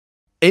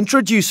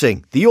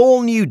Introducing the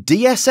all-new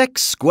DSX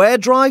square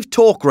drive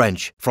torque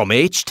wrench from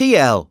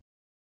HTL.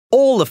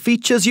 All the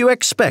features you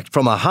expect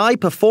from a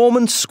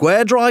high-performance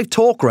square drive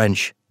torque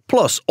wrench,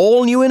 plus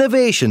all new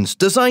innovations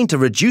designed to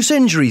reduce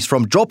injuries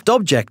from dropped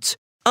objects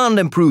and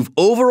improve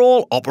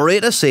overall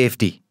operator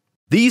safety.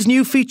 These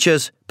new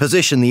features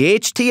position the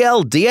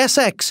HTL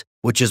DSX,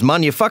 which is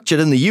manufactured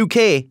in the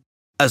UK,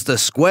 as the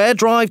square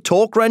drive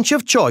torque wrench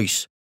of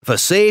choice for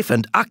safe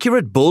and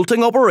accurate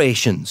bolting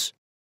operations.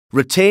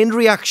 Retained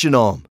reaction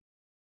arm.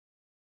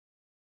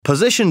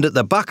 Positioned at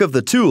the back of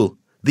the tool,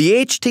 the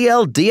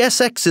HTL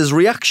DSX's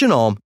reaction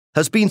arm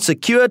has been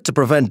secured to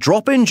prevent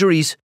drop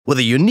injuries with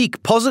a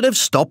unique positive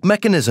stop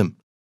mechanism.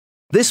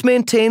 This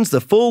maintains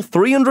the full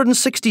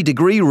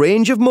 360-degree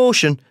range of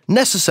motion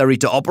necessary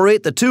to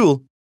operate the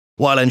tool,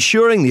 while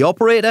ensuring the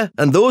operator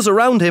and those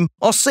around him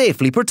are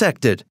safely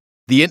protected.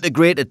 The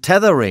integrated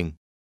tethering.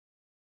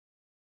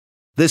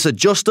 This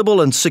adjustable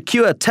and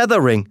secure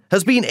tether ring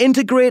has been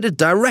integrated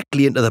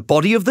directly into the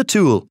body of the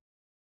tool.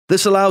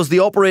 This allows the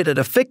operator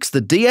to fix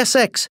the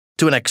DSX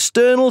to an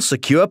external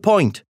secure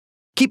point,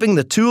 keeping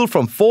the tool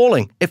from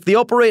falling if the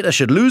operator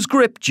should lose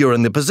grip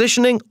during the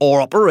positioning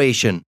or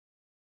operation.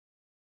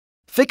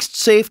 Fixed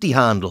safety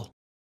handle.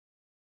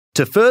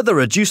 To further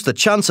reduce the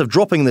chance of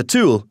dropping the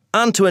tool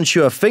and to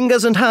ensure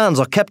fingers and hands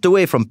are kept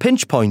away from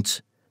pinch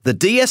points, the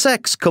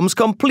DSX comes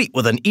complete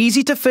with an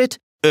easy-to-fit,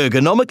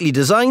 ergonomically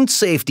designed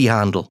safety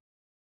handle.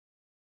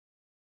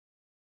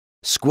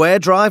 Square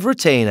drive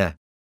retainer.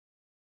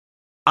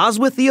 As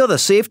with the other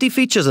safety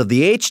features of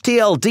the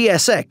HTL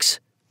DSX,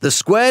 the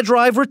square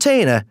drive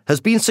retainer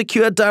has been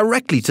secured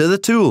directly to the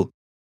tool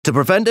to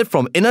prevent it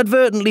from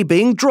inadvertently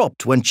being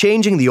dropped when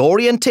changing the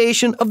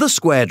orientation of the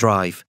square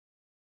drive.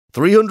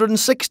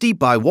 360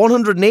 by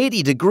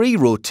 180 degree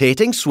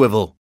rotating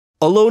swivel.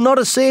 Although not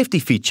a safety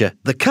feature,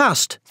 the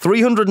cast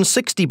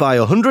 360 by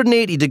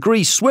 180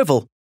 degree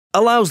swivel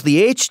allows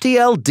the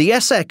HTL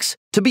DSX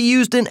to be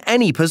used in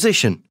any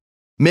position,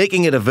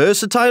 making it a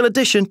versatile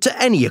addition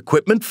to any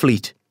equipment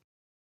fleet.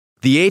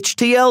 The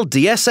HTL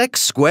DSX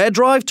square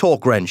drive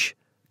torque wrench.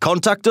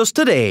 Contact us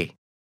today.